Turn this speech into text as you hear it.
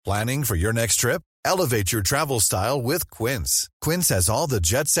Planning for your next trip? Elevate your travel style with Quince. Quince has all the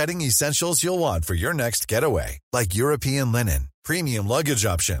jet-setting essentials you'll want for your next getaway, like European linen, premium luggage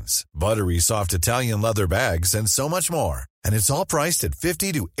options, buttery soft Italian leather bags, and so much more. And it's all priced at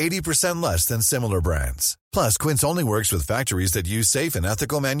 50 to 80% less than similar brands. Plus, Quince only works with factories that use safe and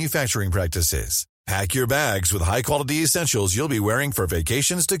ethical manufacturing practices. Pack your bags with high-quality essentials you'll be wearing for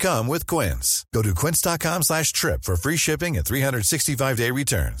vacations to come with Quince. Go to quince.com/trip for free shipping and 365-day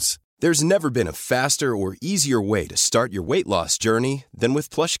returns. There's never been a faster or easier way to start your weight loss journey than with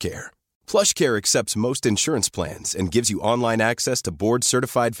PlushCare. PlushCare accepts most insurance plans and gives you online access to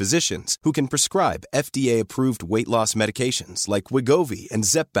board-certified physicians who can prescribe FDA-approved weight loss medications like Wegovy and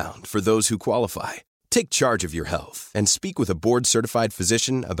Zepbound for those who qualify. Take charge of your health and speak with a board-certified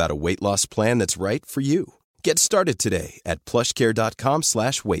physician about a weight loss plan that's right for you. Get started today at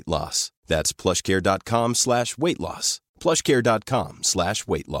plushcare.com/weight loss. That's plushcare.com/weight loss.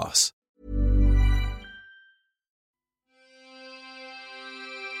 plushcare.com/weight loss.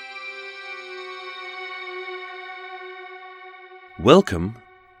 Welcome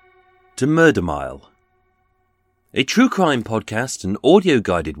to Murder Mile, a true crime podcast and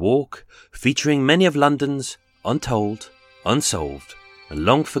audio-guided walk featuring many of London's untold, unsolved, and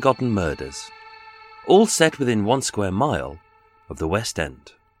long-forgotten murders, all set within 1 square mile of the West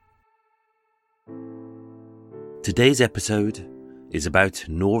End. Today's episode is about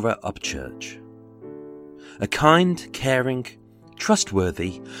Nora Upchurch, a kind, caring,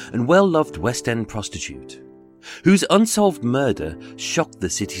 trustworthy, and well-loved West End prostitute whose unsolved murder shocked the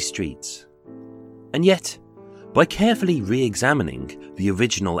city streets. And yet, by carefully re-examining the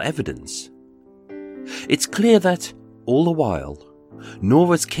original evidence, it's clear that, all the while,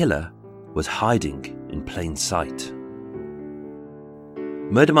 Nora's killer was hiding in plain sight.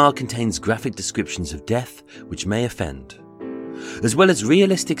 Murder Mile contains graphic descriptions of death which may offend, as well as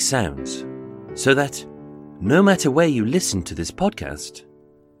realistic sounds, so that, no matter where you listen to this podcast,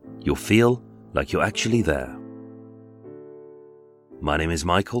 you'll feel like you're actually there. My name is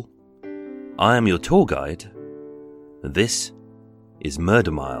Michael. I am your tour guide. And this is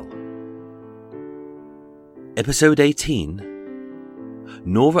Murder Mile. Episode 18,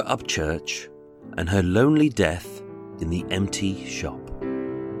 Nora Upchurch and her lonely death in the empty shop.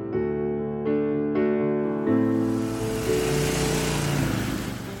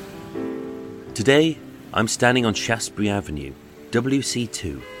 Today, I'm standing on Shaftesbury Avenue,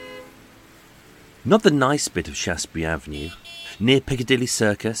 WC2. Not the nice bit of Shaftesbury Avenue, near Piccadilly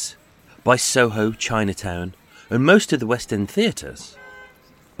Circus, by Soho, Chinatown, and most of the West End theatres,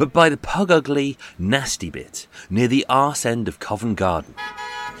 but by the pug-ugly, nasty bit near the arse end of Covent Garden,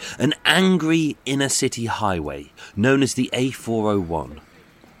 an angry inner-city highway known as the A401,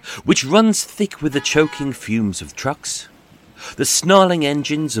 which runs thick with the choking fumes of trucks, the snarling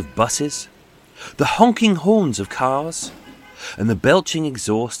engines of buses, the honking horns of cars, and the belching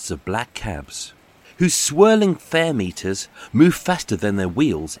exhausts of black cabs, whose swirling fare meters move faster than their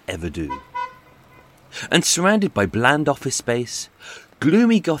wheels ever do. And surrounded by bland office space,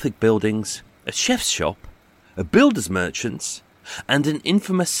 gloomy Gothic buildings, a chef's shop, a builder's merchants, and an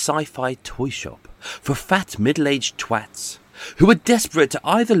infamous sci-fi toy shop for fat middle-aged twats who are desperate to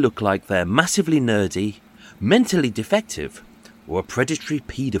either look like they're massively nerdy, mentally defective, or a predatory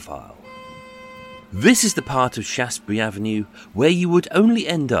paedophile. This is the part of Shaftesbury Avenue where you would only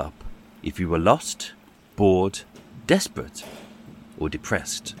end up if you were lost, bored, desperate, or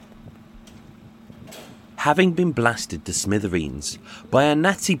depressed. Having been blasted to smithereens by a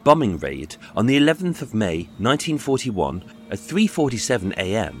Nazi bombing raid on the 11th of May 1941 at 3:47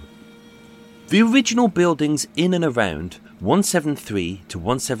 a.m, the original buildings in and around 173 to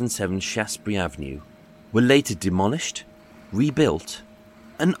 177 Shaftesbury Avenue were later demolished, rebuilt,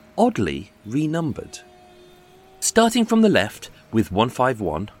 and oddly renumbered. Starting from the left with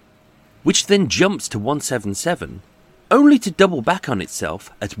 151, which then jumps to 177, only to double back on itself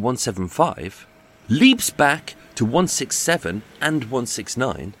at 175, leaps back to 167 and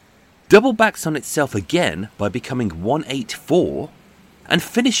 169, double backs on itself again by becoming 184, and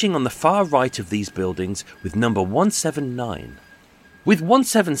finishing on the far right of these buildings with number 179, with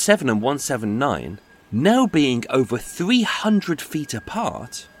 177 and 179 now being over 300 feet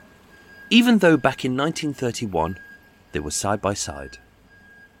apart, even though back in 1931 they were side by side.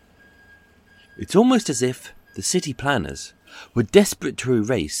 It's almost as if the city planners were desperate to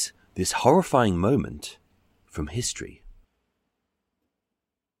erase this horrifying moment from history.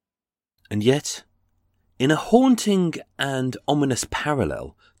 And yet, in a haunting and ominous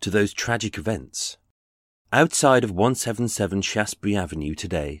parallel to those tragic events, outside of 177 Shaftesbury Avenue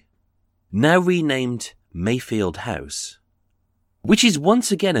today, now renamed Mayfield House, which is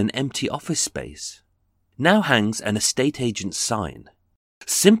once again an empty office space, now hangs an estate agent's sign,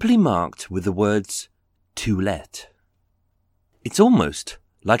 simply marked with the words, "To Let." It's almost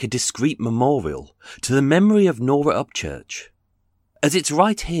like a discreet memorial to the memory of Nora Upchurch, as it's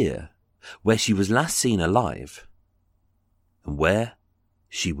right here where she was last seen alive, and where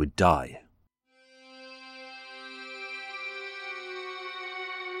she would die.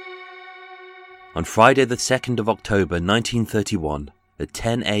 On Friday the 2nd of October 1931 at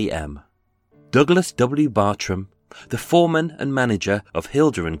 10 a.m, Douglas W. Bartram, the foreman and manager of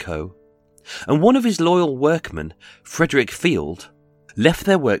Hilder & Co., and one of his loyal workmen, Frederick Field, left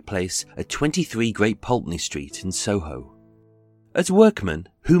their workplace at 23 Great Pulteney Street in Soho. As workmen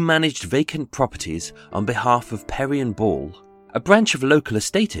who managed vacant properties on behalf of Perry & Ball, a branch of local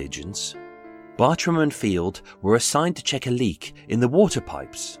estate agents, Bartram and Field were assigned to check a leak in the water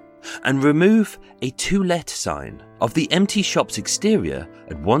pipes and remove a "To Let" sign of the empty shop's exterior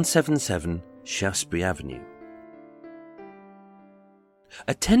at 177 Shaftesbury Avenue.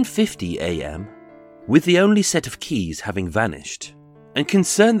 At 10:50 a.m, with the only set of keys having vanished, and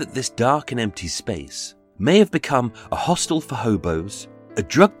concerned that this dark and empty space may have become a hostel for hobos, a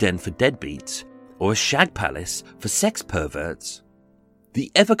drug den for deadbeats, or a shag palace for sex perverts,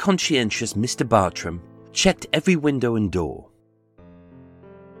 the ever-conscientious Mr. Bartram checked every window and door.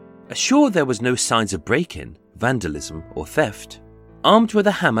 Assured there was no signs of break-in, vandalism, or theft, armed with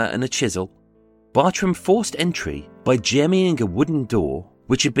a hammer and a chisel, Bartram forced entry by jemmying a wooden door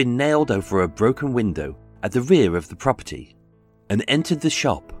which had been nailed over a broken window at the rear of the property, and entered the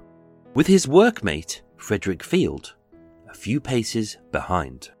shop, with his workmate, Frederick Field, a few paces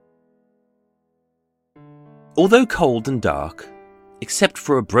behind. Although cold and dark, except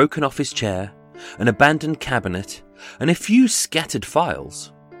for a broken office chair, an abandoned cabinet, and a few scattered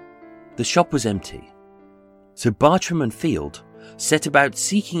files, the shop was empty, so Bartram and Field set about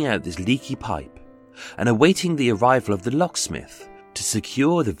seeking out this leaky pipe and awaiting the arrival of the locksmith to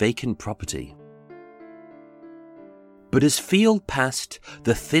secure the vacant property. But as Field passed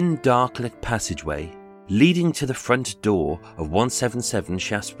the thin dark-lit passageway leading to the front door of 177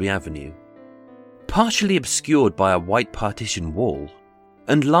 Shaftesbury Avenue, partially obscured by a white partition wall,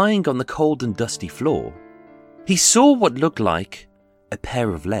 and lying on the cold and dusty floor, he saw what looked like a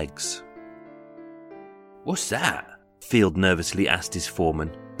pair of legs. "What's that?" Field nervously asked his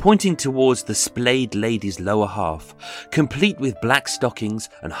foreman, pointing towards the splayed lady's lower half, complete with black stockings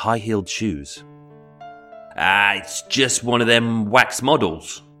and high-heeled shoes. It's just one of them wax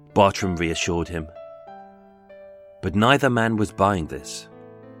models," Bartram reassured him. But neither man was buying this,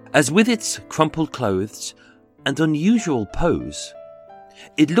 as with its crumpled clothes and unusual pose,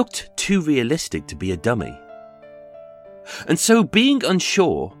 it looked too realistic to be a dummy. And so, being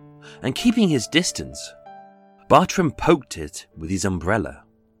unsure and keeping his distance, Bartram poked it with his umbrella.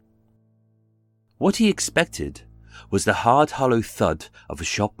 What he expected was the hard, hollow thud of a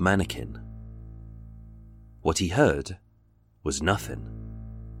shop mannequin. What he heard was nothing,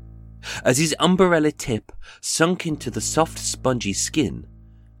 as his umbrella tip sunk into the soft, spongy skin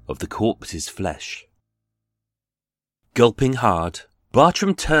of the corpse's flesh. Gulping hard,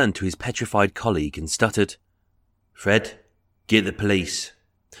 Bartram turned to his petrified colleague and stuttered, "Fred, get the police,"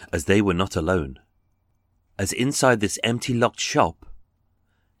 as they were not alone, as inside this empty locked shop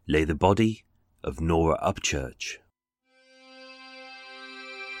lay the body of Nora Upchurch.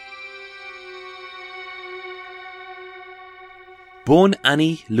 Born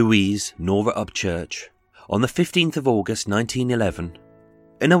Annie Louise Nora Upchurch on the 15th of August 1911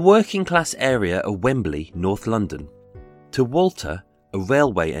 in a working-class area of Wembley, North London, to Walter, a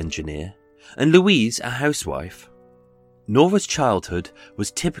railway engineer, and Louise, a housewife, Nora's childhood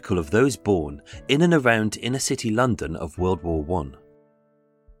was typical of those born in and around inner-city London of World War I.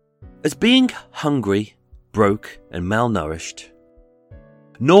 As being hungry, broke and malnourished,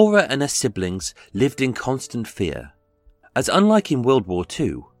 Nora and her siblings lived in constant fear, as unlike in World War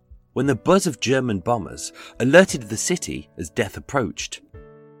II, when the buzz of German bombers alerted the city as death approached,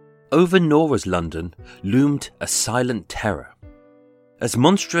 over Nora's London loomed a silent terror, as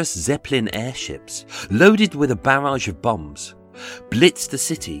monstrous Zeppelin airships, loaded with a barrage of bombs, blitzed the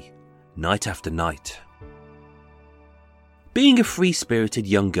city night after night. Being a free-spirited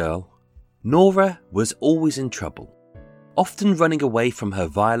young girl, Nora was always in trouble, often running away from her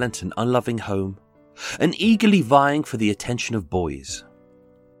violent and unloving home, and eagerly vying for the attention of boys.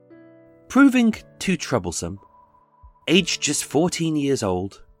 Proving too troublesome, aged just 14 years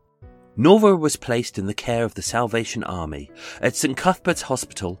old, Nora was placed in the care of the Salvation Army at St Cuthbert's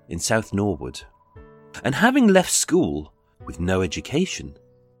Hospital in South Norwood, and having left school with no education,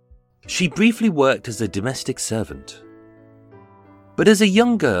 she briefly worked as a domestic servant. But as a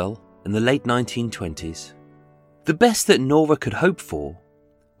young girl in the late 1920s, the best that Nora could hope for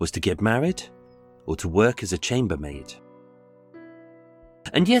was to get married or to work as a chambermaid.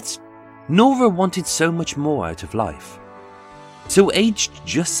 And yet, Nora wanted so much more out of life. So aged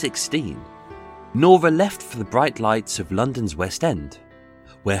just 16, Nora left for the bright lights of London's West End,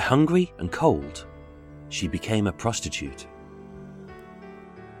 where hungry and cold, she became a prostitute.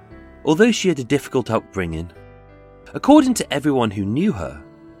 Although she had a difficult upbringing, according to everyone who knew her,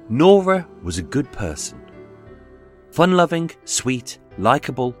 Nora was a good person. Fun-loving, sweet,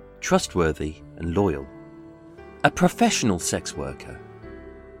 likeable, trustworthy and loyal. A professional sex worker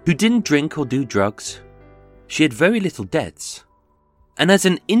who didn't drink or do drugs. She had very little debts. And as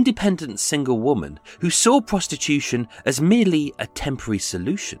an independent single woman who saw prostitution as merely a temporary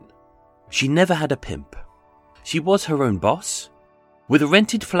solution, she never had a pimp. She was her own boss, with a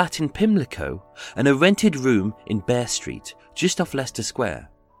rented flat in Pimlico and a rented room in Bear Street, just off Leicester Square.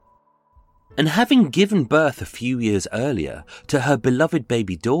 And having given birth a few years earlier to her beloved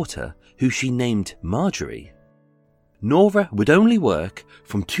baby daughter, who she named Marjorie, Nora would only work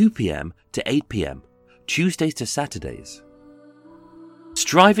from 2 p.m. to 8 p.m, Tuesdays to Saturdays,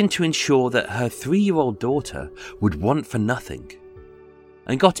 striving to ensure that her 3-year-old daughter would want for nothing,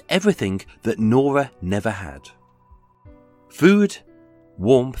 and got everything that Nora never had. Food,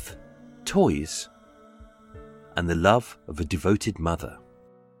 warmth, toys, and the love of a devoted mother.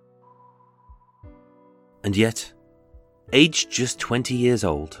 And yet, aged just 20 years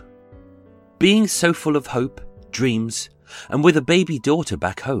old, being so full of hope, dreams, and with a baby daughter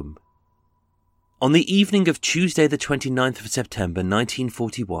back home, on the evening of Tuesday the 29th of September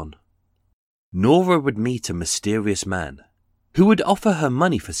 1941, Nora would meet a mysterious man who would offer her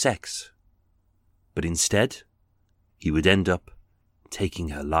money for sex, but instead, he would end up taking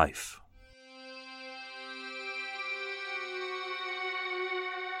her life.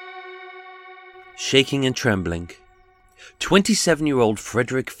 Shaking and trembling, 27-year-old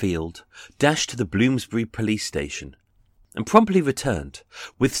Frederick Field dashed to the Bloomsbury police station and promptly returned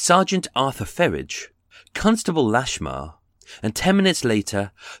with Sergeant Arthur Ferridge, Constable Lashmar, and 10 minutes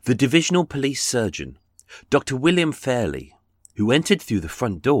later, the divisional police surgeon, Dr. William Fairley, who entered through the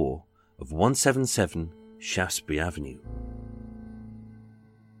front door of 177 Shaftesbury Avenue.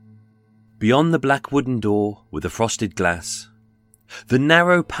 Beyond the black wooden door with the frosted glass, the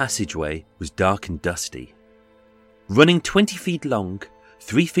narrow passageway was dark and dusty, running 20 feet long,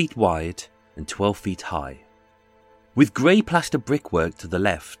 3 feet wide, and 12 feet high, with grey plaster brickwork to the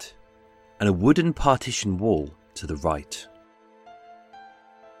left and a wooden partition wall to the right.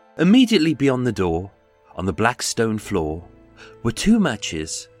 Immediately beyond the door, on the black stone floor, were 2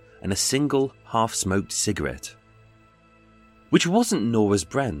 matches and a single half-smoked cigarette, which wasn't Nora's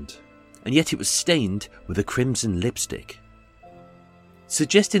brand, and yet it was stained with a crimson lipstick,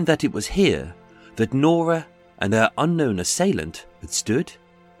 suggesting that it was here that Nora and her unknown assailant had stood,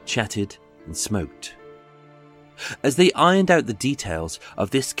 chatted, and smoked. As they ironed out the details of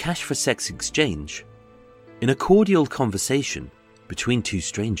this cash-for-sex exchange, in a cordial conversation between 2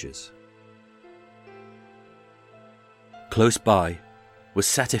 strangers. Close by was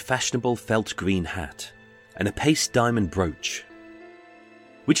sat a fashionable felt green hat and a paste diamond brooch,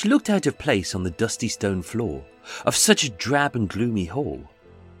 which looked out of place on the dusty stone floor of such a drab and gloomy hall.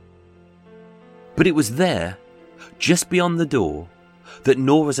 But it was there, just beyond the door, that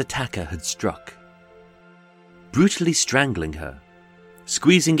Nora's attacker had struck, brutally strangling her,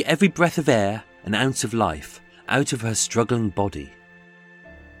 squeezing every breath of air and ounce of life out of her struggling body.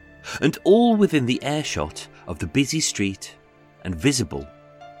 And all within the airshot of the busy street and visible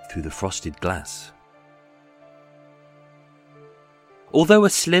through the frosted glass. Although a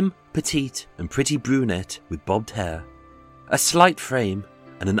slim, petite and pretty brunette with bobbed hair, a slight frame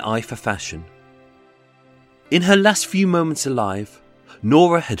and an eye for fashion, in her last few moments alive,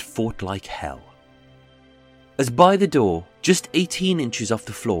 Nora had fought like hell. As by the door, just 18 inches off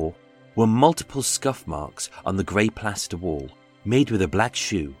the floor, were multiple scuff marks on the grey plaster wall, made with a black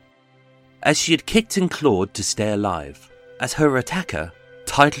shoe, as she had kicked and clawed to stay alive, as her attacker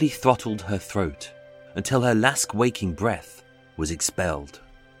tightly throttled her throat until her last waking breath was expelled.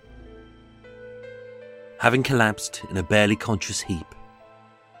 Having collapsed in a barely conscious heap,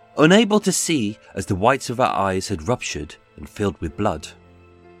 unable to see as the whites of her eyes had ruptured and filled with blood,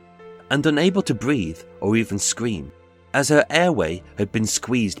 and unable to breathe or even scream, as her airway had been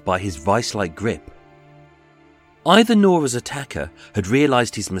squeezed by his vice-like grip. Either Nora's attacker had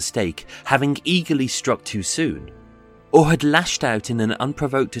realised his mistake, having eagerly struck too soon, or had lashed out in an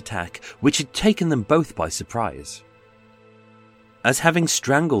unprovoked attack which had taken them both by surprise. As having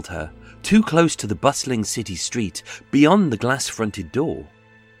strangled her too close to the bustling city street beyond the glass-fronted door.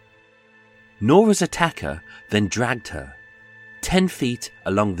 Nora's attacker then dragged her 10 feet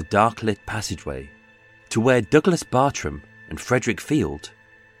along the dark-lit passageway to where Douglas Bartram and Frederick Field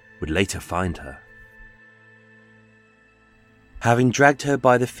would later find her. Having dragged her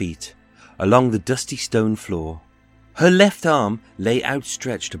by the feet along the dusty stone floor, her left arm lay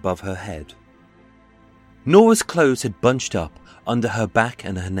outstretched above her head. Nora's clothes had bunched up under her back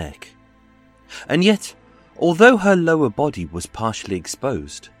and her neck, and yet, although her lower body was partially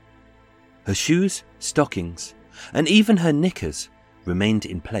exposed, her shoes, stockings, and even her knickers remained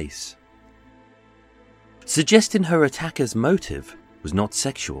in place, suggesting her attacker's motive was not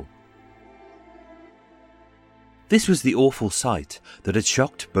sexual. This was the awful sight that had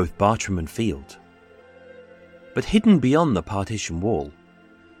shocked both Bartram and Field. But hidden beyond the partition wall,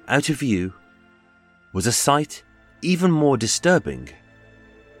 out of view, was a sight even more disturbing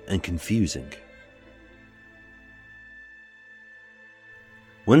and confusing.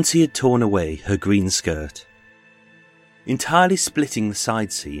 Once he had torn away her green skirt, entirely splitting the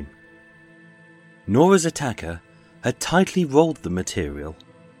side seam, Nora's attacker had tightly rolled the material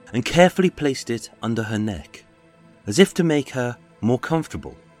and carefully placed it under her neck, as if to make her more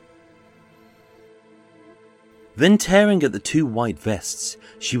comfortable. Then, tearing at the 2 white vests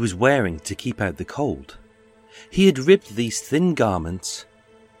she was wearing to keep out the cold, he had ripped these thin garments,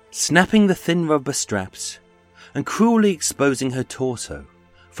 snapping the thin rubber straps and cruelly exposing her torso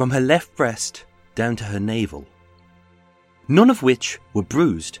from her left breast down to her navel, none of which were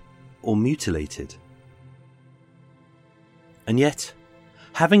bruised or mutilated. And yet,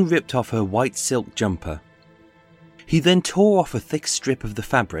 having ripped off her white silk jumper, he then tore off a thick strip of the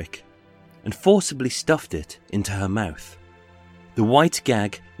fabric and forcibly stuffed it into her mouth. The white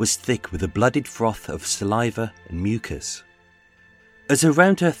gag was thick with a bloodied froth of saliva and mucus. As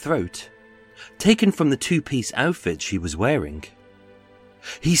around her throat, taken from the 2-piece outfit she was wearing,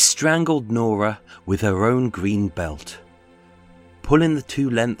 he strangled Nora with her own green belt, pulling the 2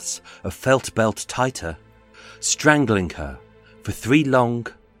 lengths of felt belt tighter, strangling her for 3 long,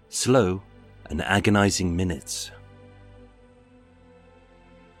 slow, and agonizing minutes.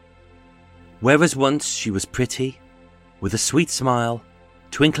 Whereas once she was pretty, with a sweet smile,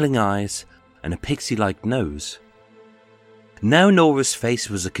 twinkling eyes, and a pixie-like nose, now Nora's face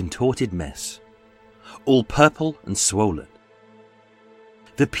was a contorted mess, all purple and swollen.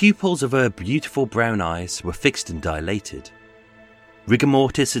 The pupils of her beautiful brown eyes were fixed and dilated. Rigor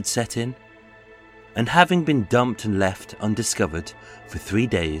mortis had set in, and having been dumped and left undiscovered for 3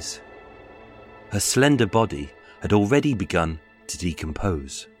 days, her slender body had already begun to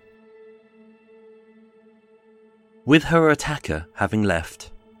decompose. With her attacker having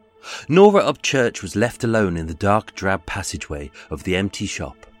left, Nora Upchurch was left alone in the dark, drab passageway of the empty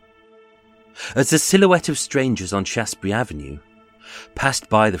shop. As the silhouette of strangers on Shaftesbury Avenue passed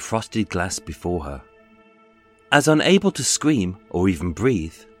by the frosted glass before her, as unable to scream or even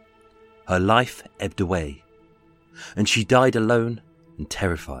breathe, her life ebbed away, and she died alone and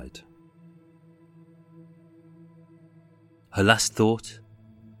terrified. Her last thought,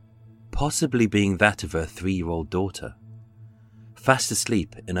 possibly being that of her 3-year-old daughter, fast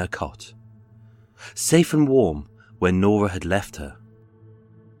asleep in her cot, safe and warm where Nora had left her,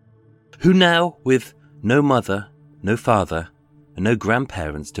 who now, with no mother, no father, and no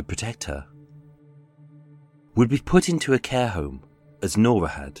grandparents to protect her, would be put into a care home as Nora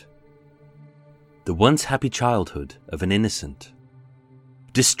had. The once happy childhood of an innocent,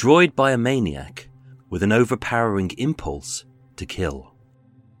 destroyed by a maniac with an overpowering impulse to kill.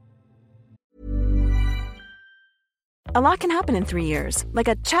 A lot can happen in 3 years, like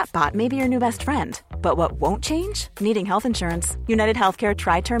a chatbot may be your new best friend. But what won't change? Needing health insurance. United Healthcare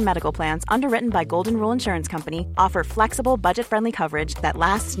Tri-Term Medical Plans, underwritten by Golden Rule Insurance Company, offer flexible, budget-friendly coverage that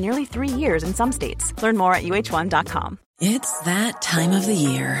lasts nearly 3 years in some states. Learn more at uh1.com. It's that time of the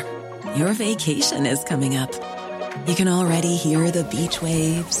year. Your vacation is coming up. You can already hear the beach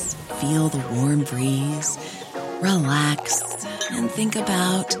waves, feel the warm breeze, relax, and think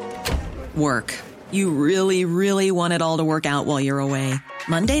about work. You really, really want it all to work out while you're away.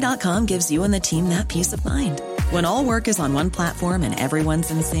 Monday.com gives you and the team that peace of mind. When all work is on one platform and everyone's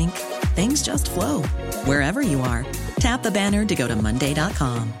in sync, things just flow. Wherever you are, tap the banner to go to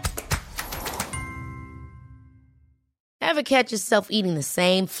Monday.com. Ever catch yourself eating the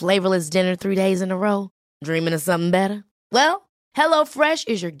same flavorless dinner 3 days in a row? Dreaming of something better? Well, HelloFresh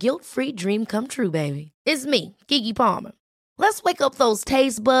is your guilt-free dream come true, baby. It's me, Keke Palmer. Let's wake up those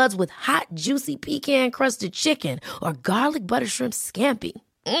taste buds with hot, juicy pecan-crusted chicken or garlic butter shrimp scampi.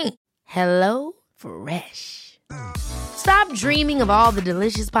 Hello Fresh. Stop dreaming of all the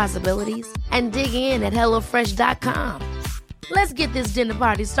delicious possibilities and dig in at HelloFresh.com. Let's get this dinner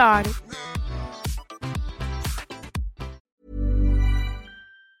party started.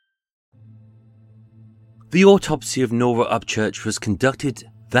 The autopsy of Nora Upchurch was conducted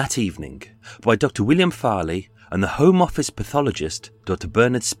that evening by Dr. William Farley and the Home Office pathologist Dr.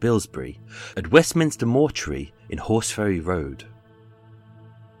 Bernard Spilsbury at Westminster Mortuary in Horseferry Road.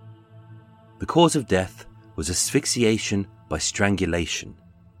 The cause of death was asphyxiation by strangulation,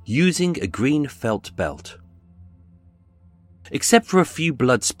 using a green felt belt. Except for a few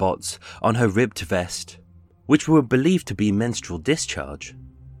blood spots on her ribbed vest, which were believed to be menstrual discharge,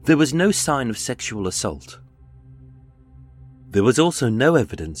 there was no sign of sexual assault. There was also no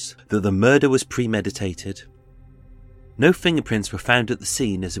evidence that the murder was premeditated. No fingerprints were found at the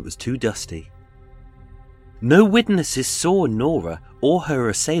scene as it was too dusty. No witnesses saw Nora or her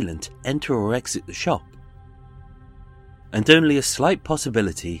assailant enter or exit the shop. And only a slight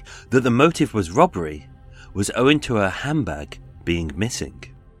possibility that the motive was robbery was owing to her handbag being missing.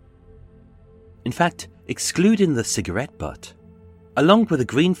 In fact, excluding the cigarette butt, along with a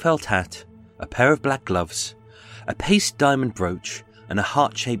green felt hat, a pair of black gloves, a paste diamond brooch and a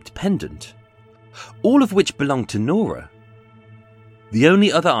heart-shaped pendant, all of which belonged to Nora. The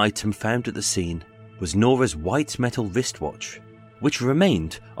only other item found at the scene was Nora's white metal wristwatch, which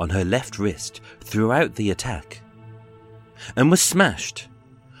remained on her left wrist throughout the attack, and was smashed,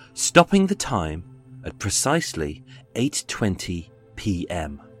 stopping the time at precisely 8:20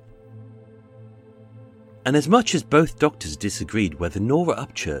 p.m. And as much as both doctors disagreed whether Nora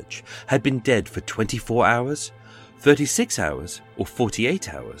Upchurch had been dead for 24 hours, 36 hours or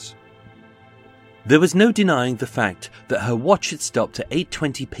 48 hours, there was no denying the fact that her watch had stopped at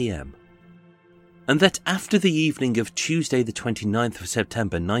 8:20 p.m, and that after the evening of Tuesday the 29th of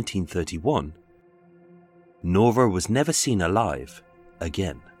September 1931, Nora was never seen alive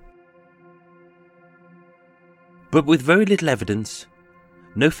again. But with very little evidence,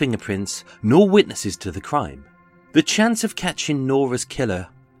 no fingerprints, nor witnesses to the crime, the chance of catching Nora's killer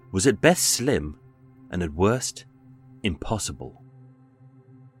was at best slim and at worst impossible.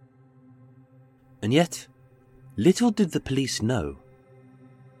 And yet, little did the police know,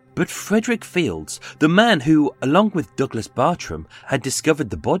 but Frederick Fields, the man who, along with Douglas Bartram, had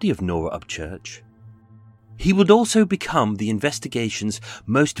discovered the body of Nora Upchurch, he would also become the investigation's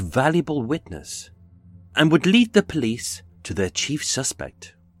most valuable witness, and would lead the police to their chief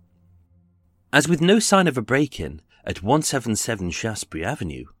suspect. As with no sign of a break-in at 177 Shaftesbury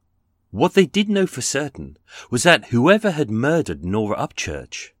Avenue, what they did know for certain was that whoever had murdered Nora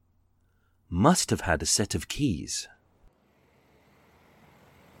Upchurch must have had a set of keys.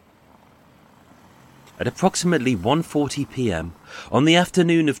 At approximately 1:40 p.m. on the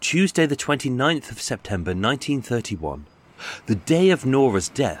afternoon of Tuesday the 29th of September 1931, the day of Nora's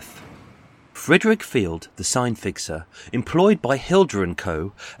death, Frederick Field, the sign fixer, employed by Hilder &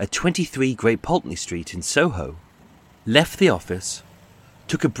 Co. at 23 Great Pulteney Street in Soho, left the office,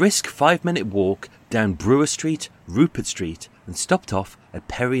 took a brisk 5-minute walk down Brewer Street, Rupert Street, and stopped off at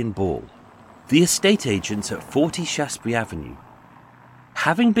Perry & Ball, the estate agents at 40 Shaftesbury Avenue,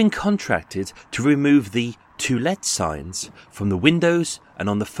 having been contracted to remove the "To Let" signs from the windows and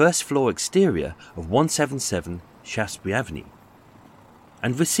on the first floor exterior of 177 Shaftesbury Avenue,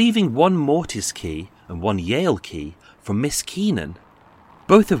 and receiving one Mortis key and one Yale key from Miss Keenan,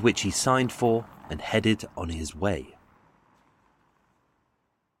 both of which he signed for and headed on his way.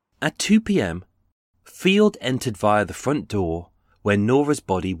 At 2 p.m, Field entered via the front door where Nora's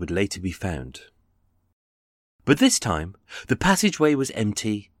body would later be found. But this time, the passageway was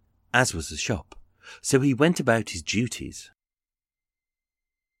empty, as was the shop, so he went about his duties.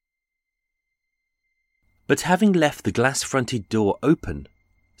 But having left the glass-fronted door open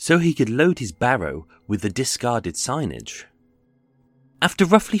so he could load his barrow with the discarded signage, after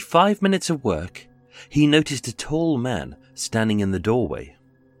roughly 5 minutes of work, he noticed a tall man standing in the doorway.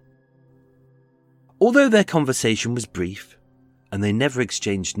 Although their conversation was brief, and they never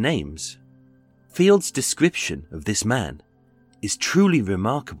exchanged names, Field's description of this man is truly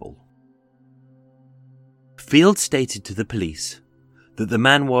remarkable. Field stated to the police that the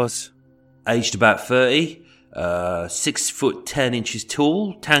man was aged about 30, 6 foot 10 inches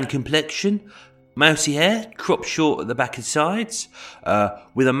tall, tan complexion, mousy hair, cropped short at the back and sides,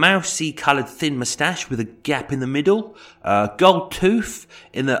 with a mousy coloured thin moustache with a gap in the middle, gold tooth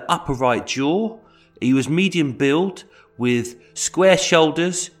in the upper right jaw. He was medium build, with square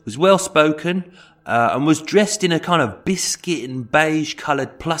shoulders, was well spoken, and was dressed in a kind of biscuit and beige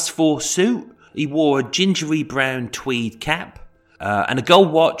coloured +4 suit. He wore a gingery brown tweed cap, and a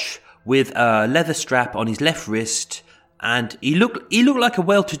gold watch with a leather strap on his left wrist, And he looked like a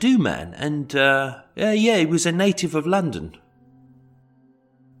well-to-do man, and he was a native of London.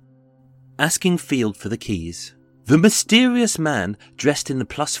 Asking Field for the keys, the mysterious man dressed in the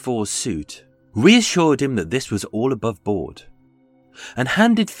 +4's suit reassured him that this was all above board, and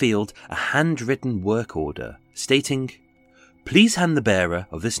handed Field a handwritten work order stating, "Please hand the bearer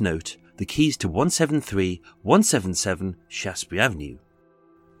of this note the keys to 173-177 Shaftesbury Avenue,"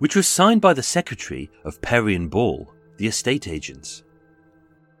 which was signed by the secretary of Perry and Ball, the estate agents.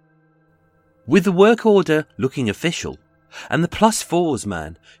 With the work order looking official, and the +4's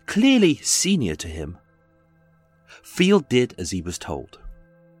man clearly senior to him, Field did as he was told.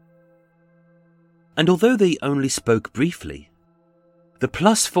 And although they only spoke briefly, the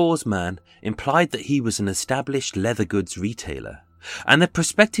 +4's man implied that he was an established leather goods retailer and the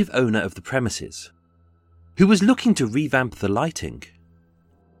prospective owner of the premises, who was looking to revamp the lighting.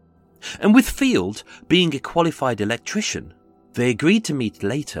 And with Field being a qualified electrician, they agreed to meet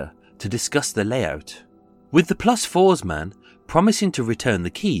later to discuss the layout, with the +4's man promising to return the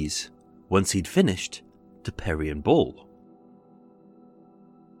keys, once he'd finished, to Perry and Ball.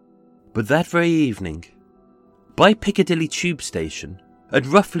 But that very evening, by Piccadilly Tube Station, at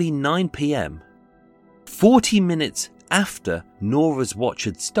roughly 9 p.m, 40 minutes after Nora's watch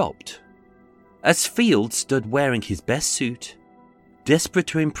had stopped, as Field stood wearing his best suit, desperate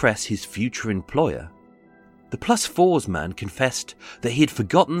to impress his future employer, the +4's man confessed that he had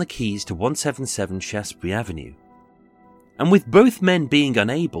forgotten the keys to 177 Shaftesbury Avenue. And with both men being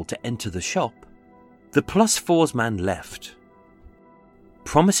unable to enter the shop, the +4's man left,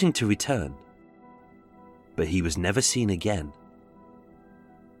 promising to return. But he was never seen again,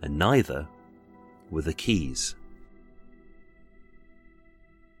 and neither were the keys.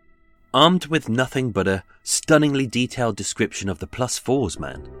 Armed with nothing but a stunningly detailed description of the +4's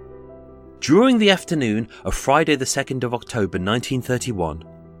man, during the afternoon of Friday the 2nd of October 1931,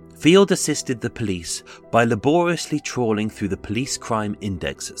 Field assisted the police by laboriously trawling through the Police Crime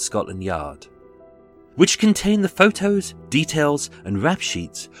Index at Scotland Yard, which contained the photos, details and rap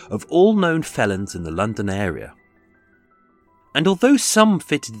sheets of all known felons in the London area. And although some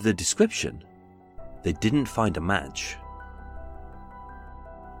fitted the description, they didn't find a match.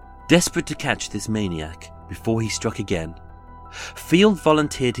 Desperate to catch this maniac before he struck again, Field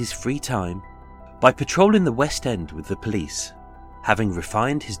volunteered his free time by patrolling the West End with the police, having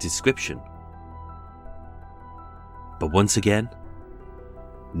refined his description. But once again,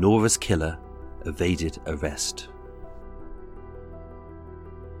 Nora's killer evaded arrest.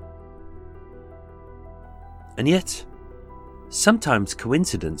 And yet, sometimes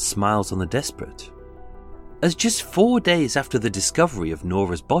coincidence smiles on the desperate, as just 4 days after the discovery of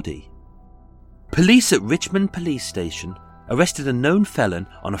Nora's body, police at Richmond Police Station arrested a known felon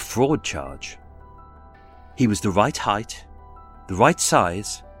on a fraud charge. He was the right height, the right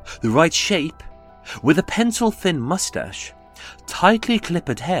size, the right shape, with a pencil-thin moustache, tightly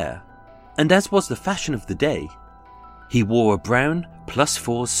clipped hair, and as was the fashion of the day, he wore a brown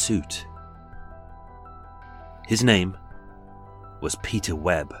 +4's suit. His name was Peter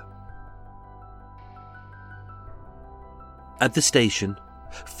Webb. At the station,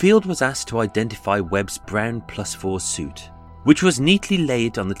 Field was asked to identify Webb's brown +4 suit, which was neatly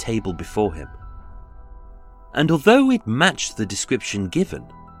laid on the table before him. And although it matched the description given,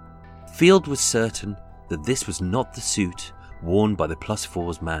 Field was certain that this was not the suit worn by the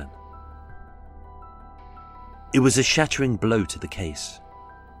 +4's man. It was a shattering blow to the case.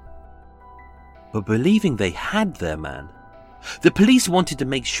 But believing they had their man, the police wanted to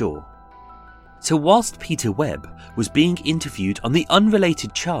make sure. So whilst Peter Webb was being interviewed on the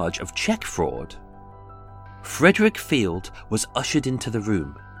unrelated charge of cheque fraud, Frederick Field was ushered into the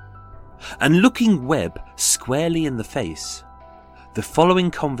room, and looking Webb squarely in the face, the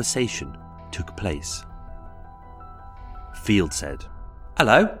following conversation took place. Field said,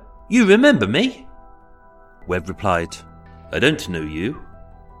 "Hello, you remember me?" Webb replied, "I don't know you."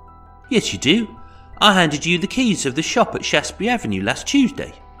 "Yes, you do. I handed you the keys of the shop at Shaftesbury Avenue last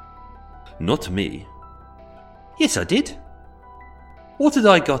Tuesday." "Not me." "Yes, I did." "What had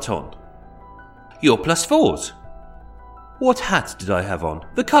I got on?" "Your +4's." "What hat did I have on?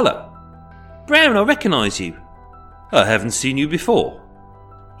 The colour?" "Brown, I recognise you." "I haven't seen you before."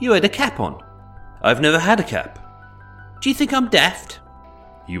 "You had a cap on." "I've never had a cap." "Do you think I'm daft?"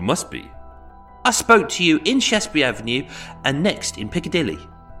 "You must be." "I spoke to you in Shaftesbury Avenue and next in Piccadilly."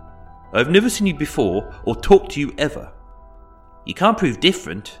 "I've never seen you before or talked to you ever." "You can't prove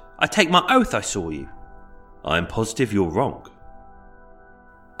different. I take my oath I saw you." "I'm positive you're wrong."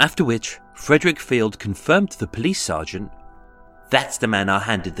 After which, Frederick Field confirmed to the police sergeant, "That's the man I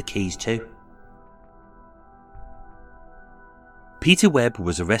handed the keys to." Peter Webb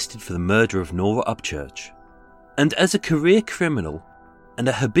was arrested for the murder of Nora Upchurch, and as a career criminal and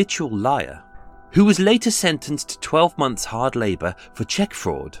a habitual liar, who was later sentenced to 12 months hard labour for cheque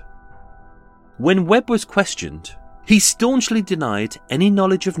fraud. When Webb was questioned, he staunchly denied any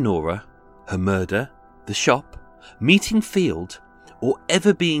knowledge of Nora, her murder, the shop, meeting Field, or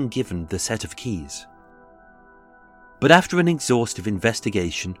ever being given the set of keys. But after an exhaustive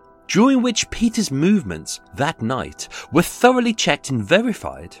investigation, during which Peter's movements that night were thoroughly checked and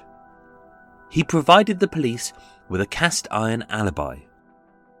verified, he provided the police with a cast-iron alibi,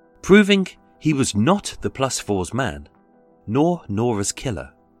 proving he was not the +4's man, nor Nora's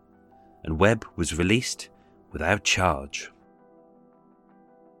killer, and Webb was released without charge.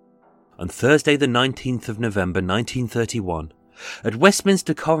 On Thursday the 19th of November 1931, at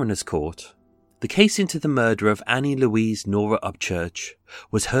Westminster Coroner's Court, the case into the murder of Annie Louise Nora Upchurch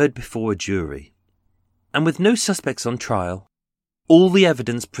was heard before a jury, and with no suspects on trial, all the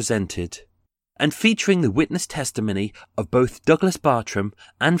evidence presented, and featuring the witness testimony of both Douglas Bartram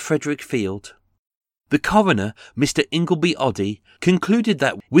and Frederick Field, the coroner, Mr. Ingleby Oddie, concluded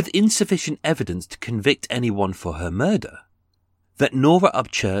that with insufficient evidence to convict anyone for her murder, that Nora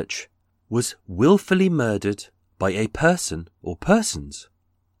Upchurch was willfully murdered by a person or persons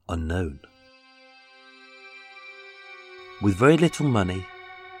unknown. With very little money,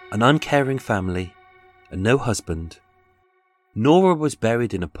 an uncaring family, and no husband, Nora was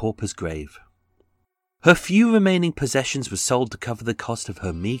buried in a pauper's grave. Her few remaining possessions were sold to cover the cost of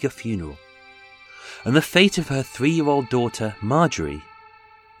her meagre funeral, and the fate of her 3-year-old daughter, Marjorie,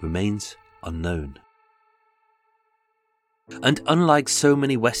 remains unknown. And unlike so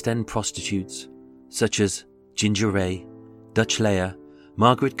many West End prostitutes, such as Ginger Ray, Dutch Leah,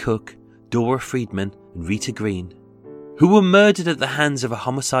 Margaret Cook, Dora Friedman, and Rita Green, who were murdered at the hands of a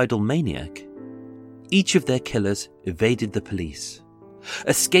homicidal maniac, each of their killers evaded the police,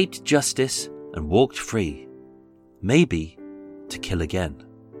 escaped justice, and walked free, maybe to kill again.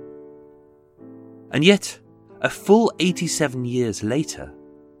 And yet, a full 87 years later,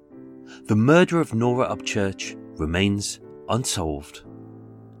 the murder of Nora Upchurch remains unsolved,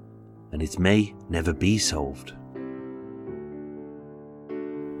 and it may never be solved.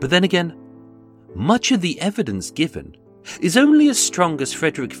 But then again, much of the evidence given is only as strong as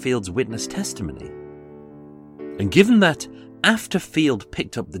Frederick Field's witness testimony. And given that after Field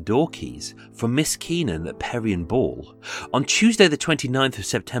picked up the door keys from Miss Keenan at Perry and Ball on Tuesday the 29th of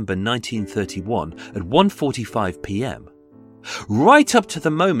September 1931 at 1:45 p.m, right up to the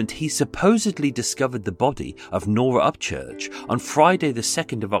moment he supposedly discovered the body of Nora Upchurch on Friday the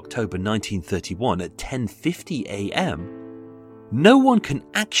 2nd of October 1931 at 10:50 a.m, no one can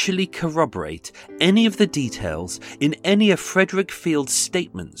actually corroborate any of the details in any of Frederick Field's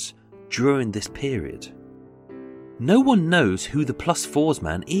statements during this period. No one knows who the +4's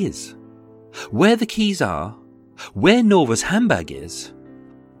man is, where the keys are, where Nora's handbag is,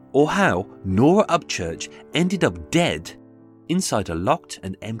 or how Nora Upchurch ended up dead inside a locked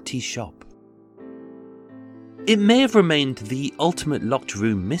and empty shop. It may have remained the ultimate locked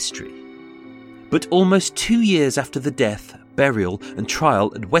room mystery, but almost 2 years after the death, burial and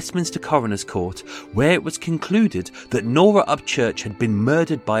trial at Westminster Coroner's Court, where it was concluded that Nora Upchurch had been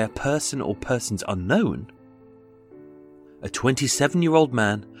murdered by a person or persons unknown, a 27-year-old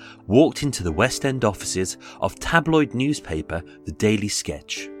man walked into the West End offices of tabloid newspaper The Daily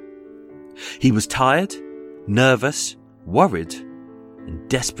Sketch. He was tired, nervous, worried, and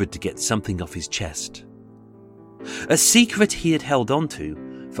desperate to get something off his chest. A secret he had held on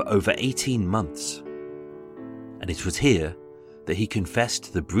to for over 18 months. And it was here that he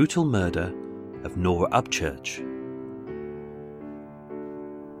confessed the brutal murder of Nora Upchurch.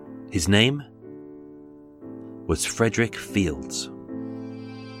 His name was Frederick Fields.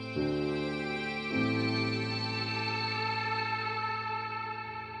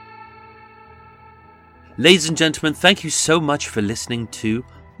 Ladies and gentlemen, thank you so much for listening to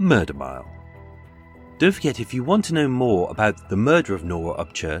Murder Mile. Don't forget, if you want to know more about the murder of Nora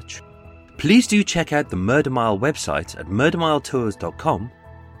Upchurch, please do check out the Murder Mile website at murdermiletours.com,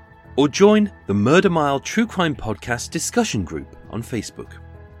 or join the Murder Mile True Crime Podcast discussion group on Facebook.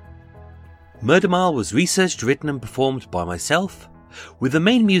 Murder Mile was researched, written and performed by myself, with the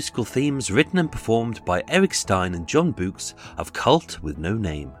main musical themes written and performed by Eric Stein and John Books of Cult with No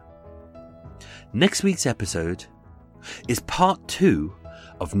Name. Next week's episode is part 2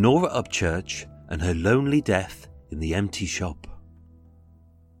 of Nora Upchurch and her lonely death in the empty shop.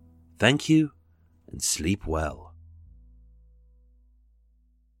 Thank you and sleep well.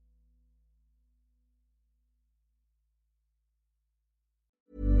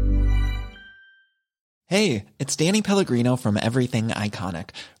 Hey, it's Danny Pellegrino from Everything Iconic.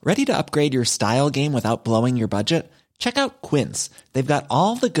 Ready to upgrade your style game without blowing your budget? Check out Quince. They've got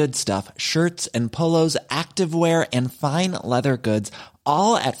all the good stuff, shirts and polos, activewear, and fine leather goods,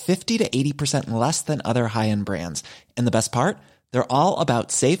 all at 50 to 80% less than other high-end brands. And the best part? They're all about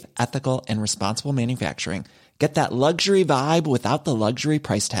safe, ethical, and responsible manufacturing. Get that luxury vibe without the luxury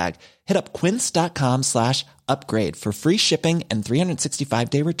price tag. Hit up quince.com/upgrade for free shipping and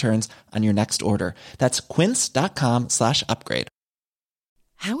 365-day returns on your next order. That's quince.com/upgrade.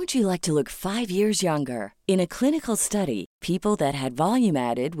 How would you like to look 5 years younger? In a clinical study, people that had volume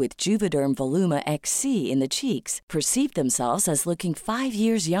added with Juvederm Voluma XC in the cheeks perceived themselves as looking 5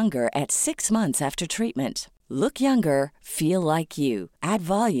 years younger at 6 months after treatment. Look younger, feel like you. Add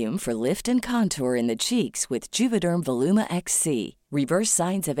volume for lift and contour in the cheeks with Juvederm Voluma XC. Reverse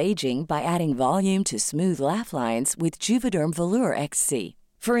signs of aging by adding volume to smooth laugh lines with Juvederm Volure XC.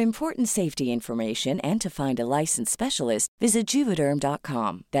 For important safety information and to find a licensed specialist, visit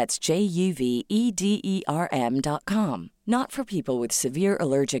Juvederm.com. That's JUVEDERM.com. Not for people with severe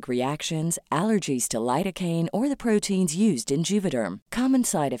allergic reactions, allergies to lidocaine, or the proteins used in Juvederm. Common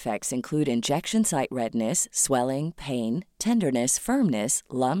side effects include injection site redness, swelling, pain, tenderness, firmness,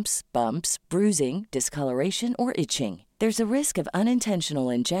 lumps, bumps, bruising, discoloration, or itching. There's a risk of unintentional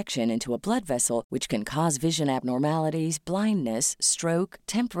injection into a blood vessel, which can cause vision abnormalities, blindness, stroke,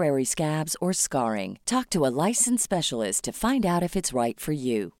 temporary scabs, or scarring. Talk to a licensed specialist to find out if it's right for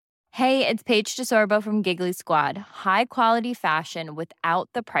you. Hey, it's Paige DeSorbo from Giggly Squad. High quality fashion without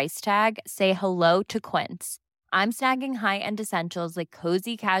the price tag. Say hello to Quince. I'm snagging high-end essentials like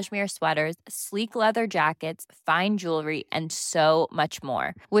cozy cashmere sweaters, sleek leather jackets, fine jewelry, and so much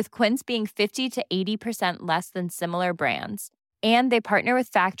more. With Quince being 50 to 80% less than similar brands. And they partner with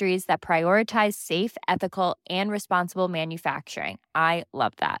factories that prioritize safe, ethical, and responsible manufacturing. I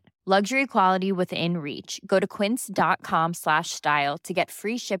love that. Luxury quality within reach. Go to quince.com/style to get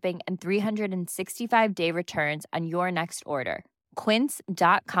free shipping and 365-day returns on your next order.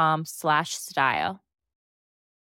 Quince.com/style.